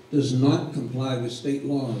does not comply with state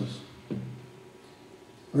laws.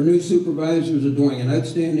 Our new supervisors are doing an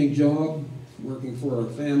outstanding job working for our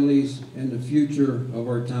families and the future of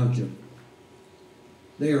our township.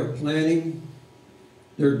 They are planning,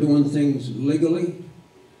 they're doing things legally,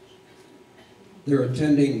 they're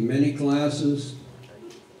attending many classes,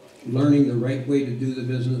 learning the right way to do the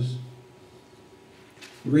business,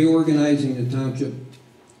 reorganizing the township,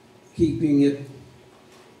 keeping it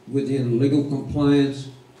within legal compliance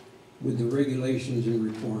with the regulations and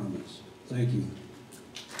requirements. Thank you.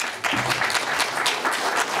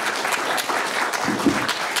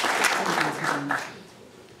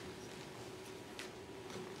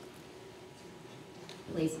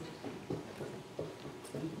 Please.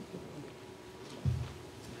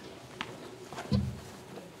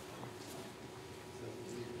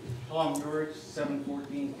 Hello, I'm George,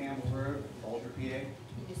 714 Campbell Road, Alder, PA. Can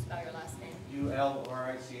you spell your last name?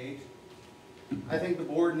 U-L-R-I-C-H. I think the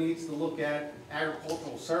board needs to look at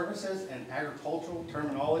agricultural services and agricultural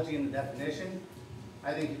terminology in the definition.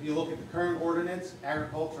 I think if you look at the current ordinance,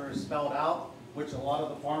 agriculture is spelled out, which a lot of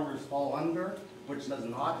the farmers fall under, which does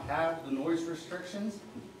not have the noise restrictions,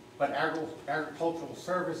 but agricultural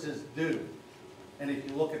services do. And if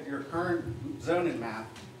you look at your current zoning map,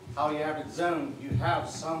 how you have it zoned, you have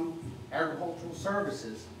some agricultural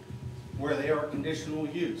services where they are conditional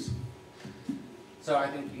use. So I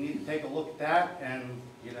think you need to take a look at that, and,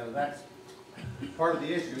 you know, that's part of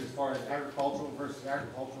the issue as far as agricultural versus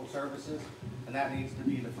agricultural services, and that needs to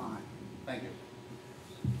be defined. Thank you.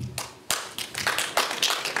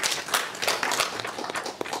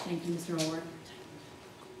 Thank you, Mr. Ulrich.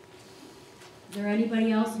 Is there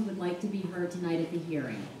anybody else who would like to be heard tonight at the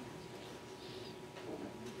hearing?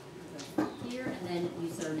 Here, and then you,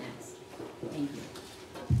 sir, next. Thank you.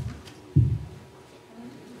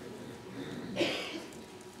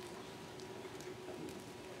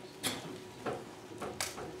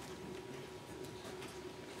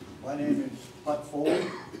 My name is Putt Foley,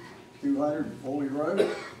 200 Foley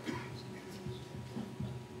Road.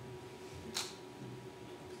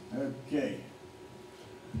 Okay.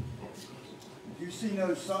 If you see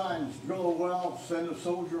no signs, drill a well, send a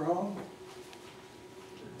soldier home.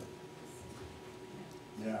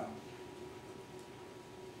 Yeah.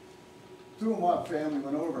 2 of my family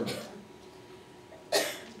went over there.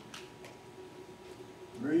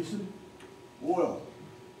 Reason? Oil.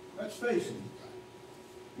 Let's face it.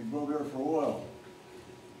 You go there for oil.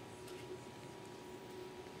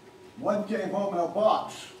 One came home in a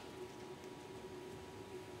box.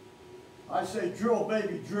 I say drill,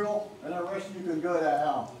 baby, drill, and the rest of you can go to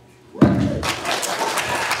hell.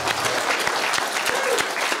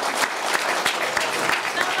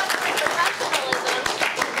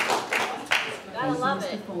 Gotta love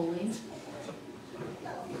it. Foley.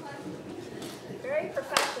 Very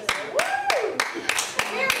professional. Woo!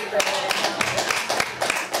 Very good.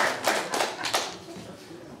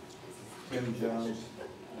 Tim Jones,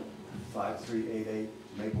 5388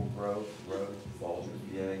 Maple Grove Road, Balzer,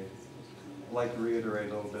 PA. I'd like to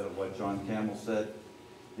reiterate a little bit of what John Campbell said.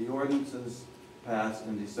 The ordinances passed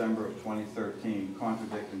in December of 2013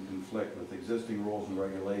 contradict and conflict with existing rules and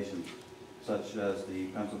regulations, such as the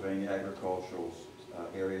Pennsylvania Agricultural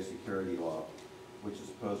Area Security Law, which is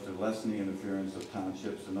supposed to lessen the interference of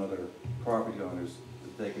townships and other property owners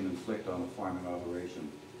that they can inflict on a farming operation.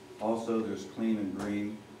 Also, there's Clean and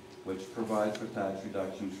Green, which provides for tax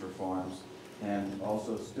reductions for farms and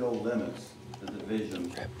also still limits the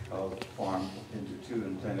division of farm into 2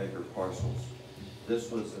 and 10 acre parcels.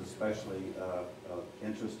 This was especially of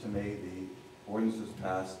interest to me. The ordinances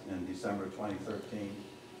passed in December 2013.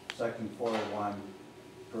 Section 401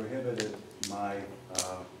 prohibited my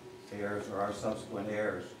heirs or our subsequent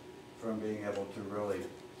heirs from being able to really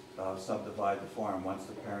subdivide the farm. Once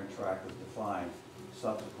the parent tract was defined,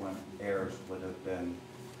 subsequent heirs would have been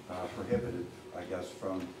prohibited, I guess,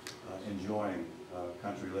 from enjoying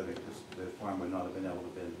country living, because the farm would not have been able to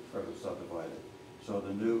be further subdivided. So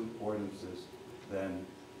the new ordinances then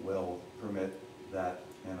will permit that,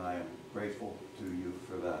 and I am grateful to you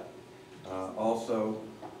for that. Also,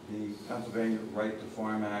 the Pennsylvania Right to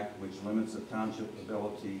Farm Act, which limits the township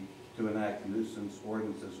ability to enact nuisance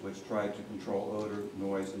ordinances which try to control odor,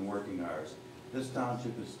 noise, and working hours. This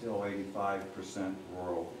township is still 85%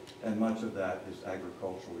 rural, and much of that is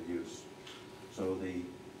agricultural use. So the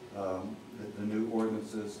new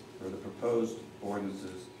ordinances, or the proposed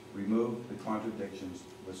ordinances, remove the contradictions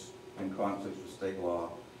in conflicts with state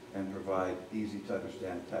law and provide easy to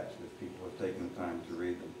understand text if people have taken the time to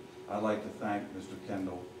read them. I'd like to thank Mr.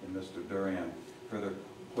 Kendall and Mr. Durian for their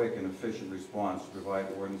quick and efficient response to provide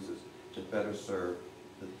ordinances that better serve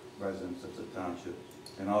the residents of the township,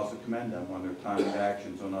 and also commend them on their timely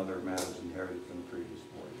actions on other matters inherited from the previous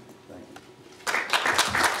board. Thank you.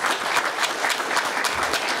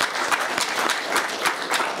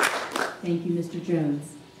 Thank you, Mr.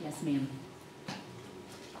 Jones. Yes, ma'am.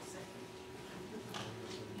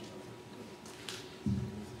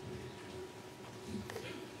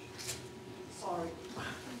 Sorry.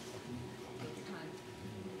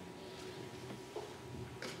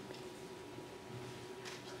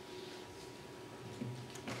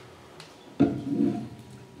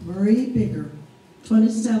 Marie Bigger,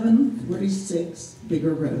 2746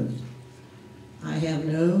 Bigger Road. I have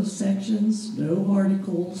no sections, no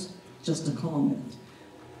articles, just a comment.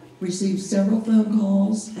 Received several phone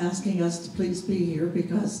calls asking us to please be here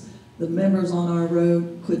because the members on our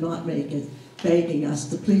road could not make it, begging us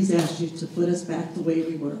to please ask you to put us back the way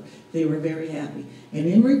we were. They were very happy. And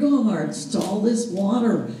in regards to all this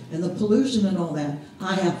water and the pollution and all that,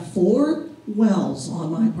 I have 4 wells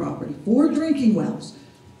on my property, 4 drinking wells.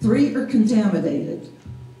 3 are contaminated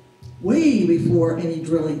way before any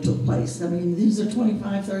drilling took place. I mean, these are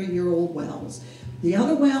 25, 30-year-old wells. The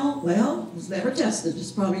other well, was never tested.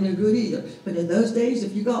 It's probably no good either. But in those days,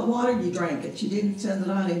 if you got water, you drank it. You didn't send it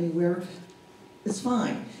out anywhere. It's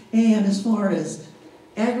fine. And as far as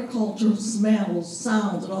agricultural smells,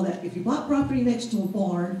 sounds, and all that. If you bought property next to a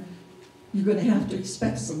barn, you're gonna have to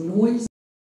expect some noise